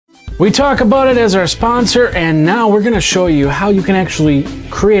We talk about it as our sponsor, and now we're going to show you how you can actually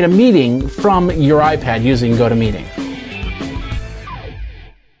create a meeting from your iPad using GoToMeeting.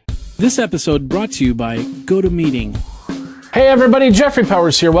 This episode brought to you by GoToMeeting. Hey everybody, Jeffrey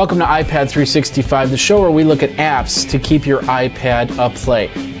Powers here. Welcome to iPad 365, the show where we look at apps to keep your iPad afloat.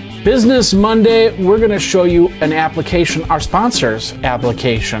 Business Monday, we're going to show you an application, our sponsor's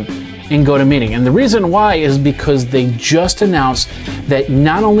application in GoToMeeting. And the reason why is because they just announced that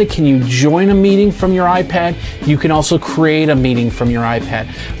not only can you join a meeting from your iPad, you can also create a meeting from your iPad,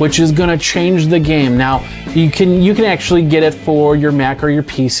 which is going to change the game. Now, you can actually get it for your Mac or your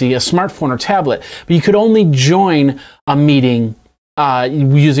PC, a smartphone or tablet, but you could only join a meeting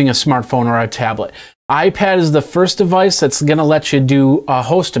using a smartphone or a tablet. iPad is the first device that's going to let you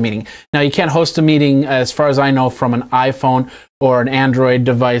host a meeting. Now, you can't host a meeting, as far as I know, from an iPhone or an Android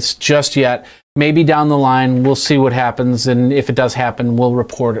device just yet. Maybe down the line, we'll see what happens, and if it does happen, we'll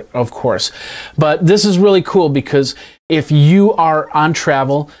report it, of course. But this is really cool because if you are on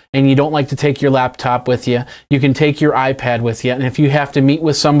travel and you don't like to take your laptop with you, you can take your iPad with you. And if you have to meet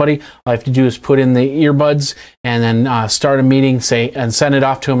with somebody, all you have to do is put in the earbuds and then start a meeting, and send it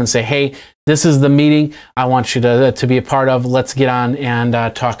off to them and say, hey, this is the meeting I want you to be a part of. Let's get on and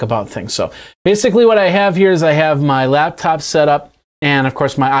talk about things. So basically what I have here is I have my laptop set up and of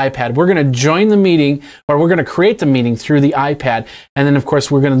course my iPad. We're going to join the meeting, or we're going to create the meeting through the iPad, and then of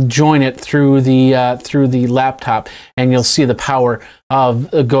course we're going to join it through the laptop, and you'll see the power of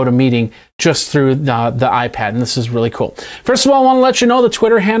GoToMeeting just through the iPad, and this is really cool. First of all, I want to let you know the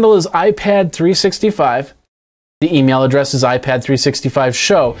Twitter handle is iPad365. The email address is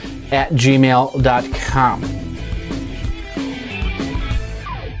ipad365show@gmail.com.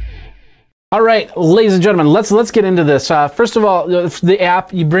 All right, ladies and gentlemen, let's get into this. First of all, the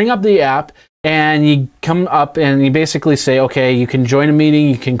app, you bring up the app and you come up and you basically say, okay, you can join a meeting,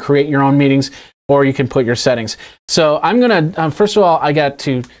 you can create your own meetings, or you can put your settings. So I'm gonna, first of all, I got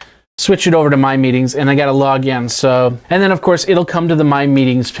to switch it over to My Meetings, and I got to log in. So, and then of course it'll come to the My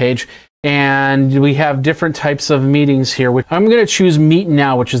Meetings page. And we have different types of meetings here. I'm going to choose Meet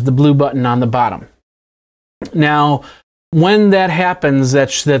Now, which is the blue button on the bottom. Now, when that happens,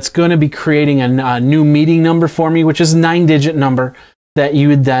 that's going to be creating a new meeting number for me, which is a 9-digit number that you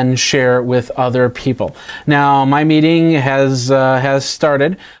would then share with other people. Now, my meeting has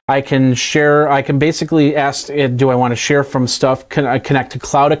started. I can basically ask, do I want to share from stuff? Can I connect to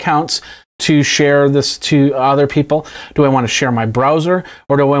cloud accounts to share this to other people? Do I want to share my browser,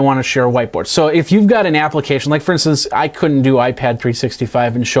 or do I want to share a whiteboard? So if you've got an application, like for instance, I couldn't do iPad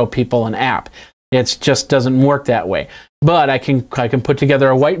 365 and show people an app. It just doesn't work that way. But I can put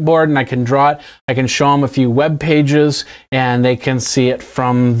together a whiteboard and I can draw it. I can show them a few web pages and they can see it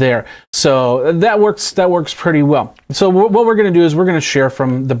from there. So that works pretty well. So what we're going to do is we're going to share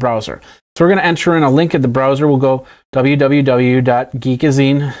from the browser. So we're going to enter in a link at the browser. We'll go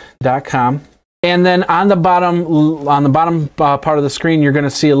www.geekazine.com. And then on the bottom part of the screen, you're going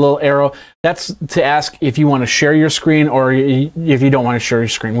to see a little arrow. That's to ask if you want to share your screen or if you don't want to share your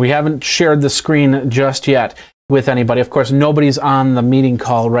screen. We haven't shared the screen just yet with anybody. Of course, nobody's on the meeting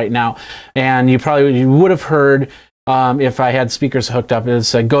call right now. And you would have heard, if I had speakers hooked up,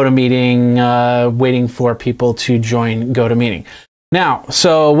 it's a GoToMeeting, waiting for people to join GoToMeeting. Now,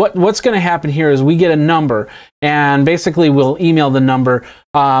 so what's going to happen here is we get a number, and basically we'll email the number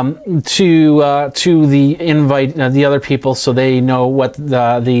to the invite the other people so they know what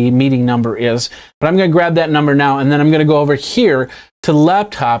the meeting number is. But I'm going to grab that number now, and then I'm going to go over here to the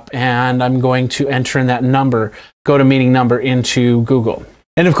laptop, and I'm going to enter in that number, GoToMeeting number, into Google.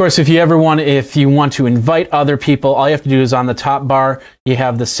 And of course, if you want to invite other people, all you have to do is on the top bar, you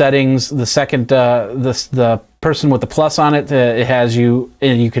have the settings. The second, the person with the plus on it, it has you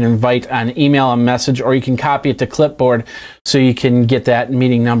can invite an email, a message, or you can copy it to clipboard so you can get that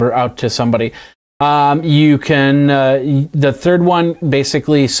meeting number out to somebody. The third one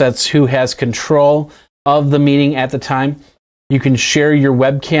basically sets who has control of the meeting at the time. You can share your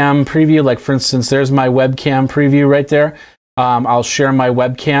webcam preview. Like for instance, there's my webcam preview right there. I'll share my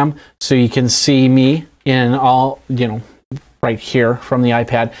webcam so you can see me in all, right here from the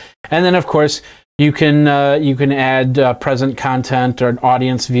iPad. And then of course, you can add present content or an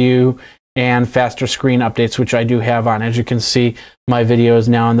audience view and faster screen updates, which I do have on. As you can see, my video is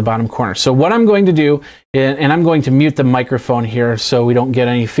now in the bottom corner. So what I'm going to do, and I'm going to mute the microphone here so we don't get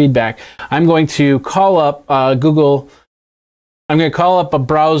any feedback. I'm going to call up Google. I'm going to call up a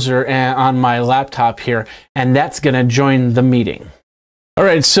browser on my laptop here, and that's going to join the meeting. All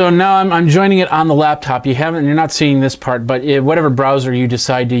right, so now I'm joining it on the laptop. You're not seeing this part, but whatever browser you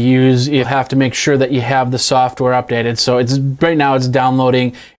decide to use, you have to make sure that you have the software updated. So right now it's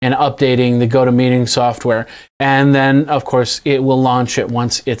downloading and updating the GoToMeeting software, and then of course it will launch it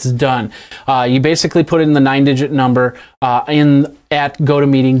once it's done. You basically put in the 9-digit number at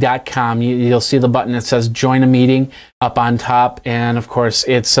GoToMeeting.com. You'll see the button that says "Join a Meeting" up on top, and of course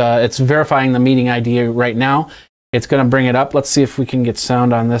it's verifying the meeting ID right now. It's going to bring it up. Let's see if we can get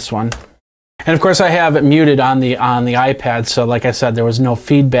sound on this one. And of course I have it muted on the iPad, so like I said, there was no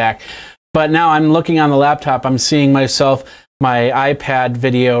feedback. But now I'm looking on the laptop, I'm seeing myself, my iPad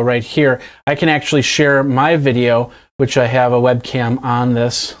video right here. I can actually share my video, which I have a webcam on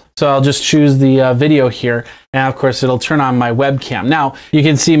this. So I'll just choose the video here, and of course it'll turn on my webcam. Now you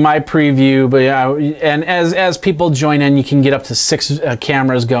can see my preview, but and as people join in, you can get up to 6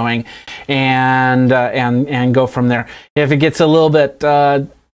 cameras going, and go from there. If it gets a little bit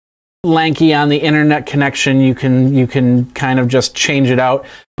lanky on the internet connection, you can kind of just change it out.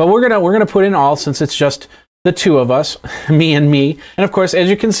 But we're gonna put in all, since it's just the two of us, me and me. And of course, as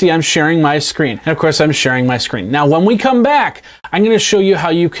you can see, I'm sharing my screen. And of course, I'm sharing my screen. Now, when we come back, I'm going to show you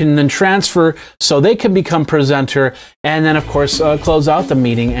how you can then transfer so they can become presenter, and then of course, close out the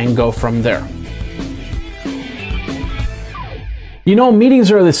meeting and go from there. You know,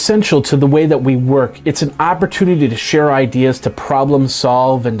 meetings are essential to the way that we work. It's an opportunity to share ideas, to problem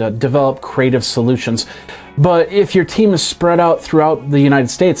solve, and to develop creative solutions. But if your team is spread out throughout the United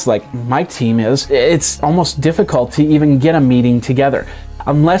States, like my team is, it's almost difficult to even get a meeting together,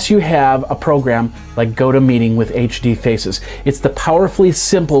 unless you have a program like GoToMeeting with HD Faces. It's the powerfully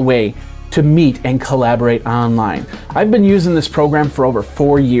simple way to meet and collaborate online. I've been using this program for over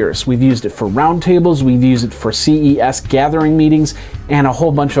 4 years. We've used it for roundtables, we've used it for CES gathering meetings, and a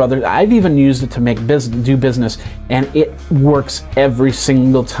whole bunch of others. I've even used it to do business, and it works every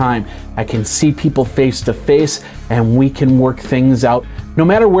single time. I can see people face to face, and we can work things out. No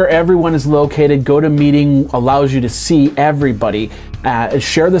matter where everyone is located, GoToMeeting allows you to see everybody,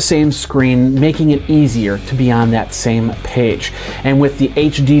 share the same screen, making it easier to be on that same page. And with the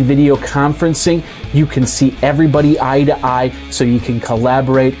HD video conferencing, you can see everybody eye to eye, so you can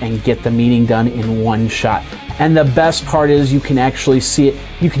collaborate and get the meeting done in one shot. And the best part is you can actually see it.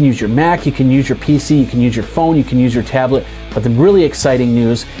 You can use your Mac, you can use your PC, you can use your phone, you can use your tablet. But the really exciting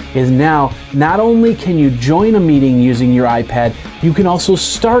news is now, not only can you join a meeting using your iPad, you can also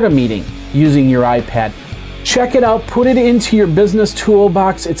start a meeting using your iPad. Check it out, put it into your business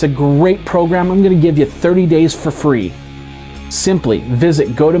toolbox. It's a great program. I'm going to give you 30 days for free. Simply visit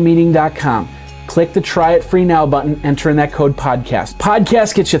GoToMeeting.com. Click the Try It Free Now button, enter in that code PODCAST.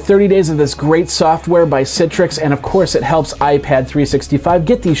 Podcast gets you 30 days of this great software by Citrix, and of course it helps iPad 365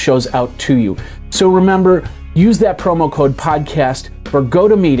 get these shows out to you. So remember, use that promo code PODCAST for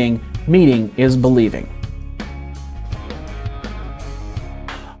GoToMeeting. Meeting is believing.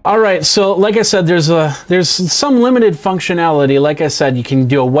 All right, so like I said, there's some limited functionality. Like I said, you can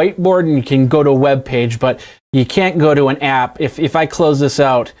do a whiteboard and you can go to a web page, but you can't go to an app. If I close this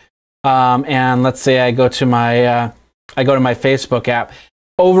out, and let's say I go to my Facebook app,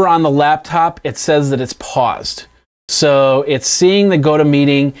 over on the laptop it says that it's paused. So it's seeing the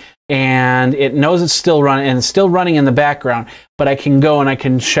GoToMeeting, and it knows it's still running, and it's still running in the background, but I can go and I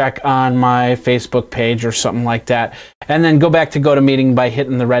can check on my Facebook page or something like that, and then go back to GoToMeeting by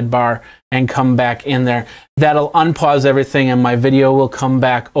hitting the red bar and come back in there. That'll unpause everything, and my video will come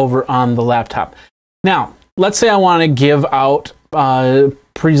back over on the laptop. Now, let's say I want to give out a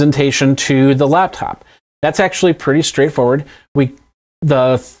presentation to the laptop. That's actually pretty straightforward.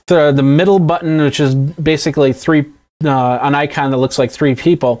 The middle button, which is basically an icon that looks like 3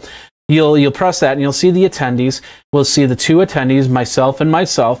 people, you'll press that and you'll see the attendees. We'll see the 2 attendees, myself,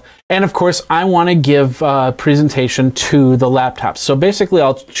 and of course I want to give a presentation to the laptop. So basically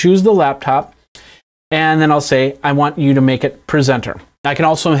I'll choose the laptop, and then I'll say I want you to make it presenter. I can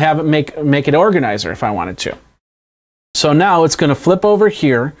also have it make it organizer if I wanted to. So now it's going to flip over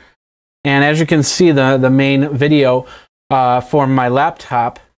here, and as you can see, the main video for my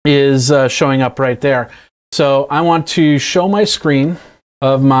laptop is showing up right there. So I want to show my screen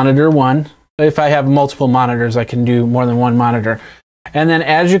of monitor 1. If I have multiple monitors, I can do more than one monitor. And then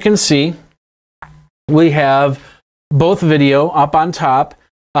as you can see, we have both video up on top,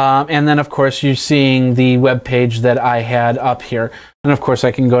 and then of course you're seeing the web page that I had up here. And of course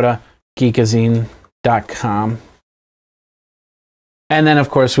I can go to Geekazine.com. And then of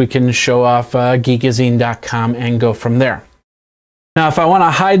course we can show off Geekazine.com and go from there. Now, if I want to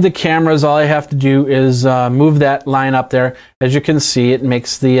hide the cameras, all I have to do is move that line up there. As you can see, it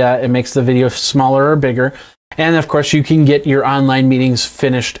makes the video smaller or bigger. And of course, you can get your online meetings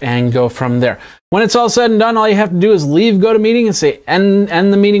finished and go from there. When it's all said and done, all you have to do is leave GoToMeeting and say end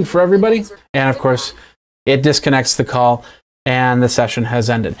the meeting for everybody. And of course, it disconnects the call and the session has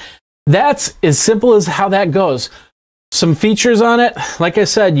ended. That's as simple as how that goes. Some features on it, like I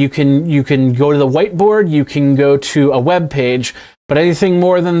said, you can go to the whiteboard, you can go to a web page, but anything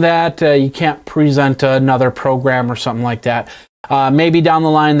more than that, you can't present another program or something like that. Maybe down the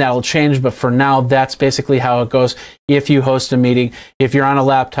line that'll change, but for now, that's basically how it goes. If you host a meeting, if you're on a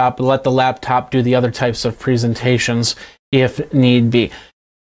laptop, let the laptop do the other types of presentations if need be.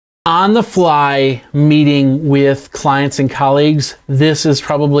 On the fly meeting with clients and colleagues, this is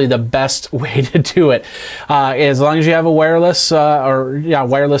probably the best way to do it. As long as you have a wireless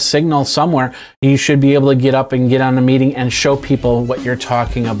wireless signal somewhere, you should be able to get up and get on a meeting and show people what you're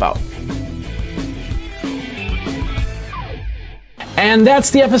talking about. And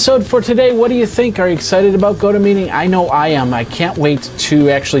that's the episode for today. What do you think? Are you excited about GoToMeeting? I know I am. I can't wait to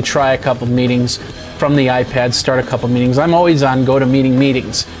actually try a couple meetings from the iPad, start a couple meetings. I'm always on GoToMeeting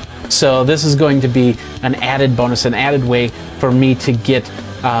meetings. So this is going to be an added bonus, an added way for me to get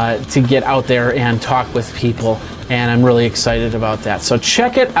out there and talk with people, and I'm really excited about that. So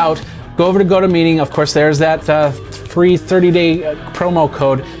check it out. Go over to GoToMeeting. Of course, there's that free 30-day promo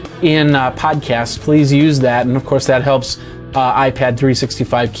code in podcast. Please use that, and of course that helps iPad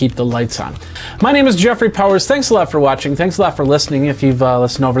 365 keep the lights on. My name is Jeffrey Powers. Thanks a lot for watching. Thanks a lot for listening if you've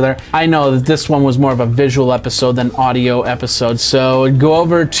listened over there. I know that this one was more of a visual episode than audio episode, so go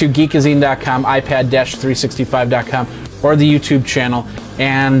over to Geekazine.com, iPad-365.com, or the YouTube channel,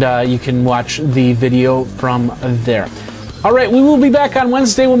 and you can watch the video from there. All right, we will be back on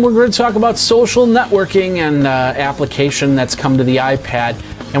Wednesday when we're going to talk about social networking and application that's come to the iPad.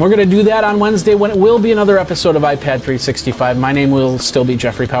 And we're going to do that on Wednesday when it will be another episode of iPad 365. My name will still be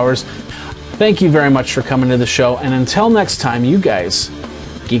Jeffrey Powers. Thank you very much for coming to the show. And until next time, you guys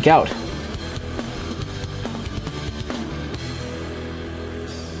geek out.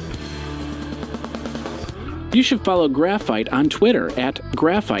 You should follow Graphite on Twitter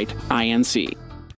 @GraphiteINC.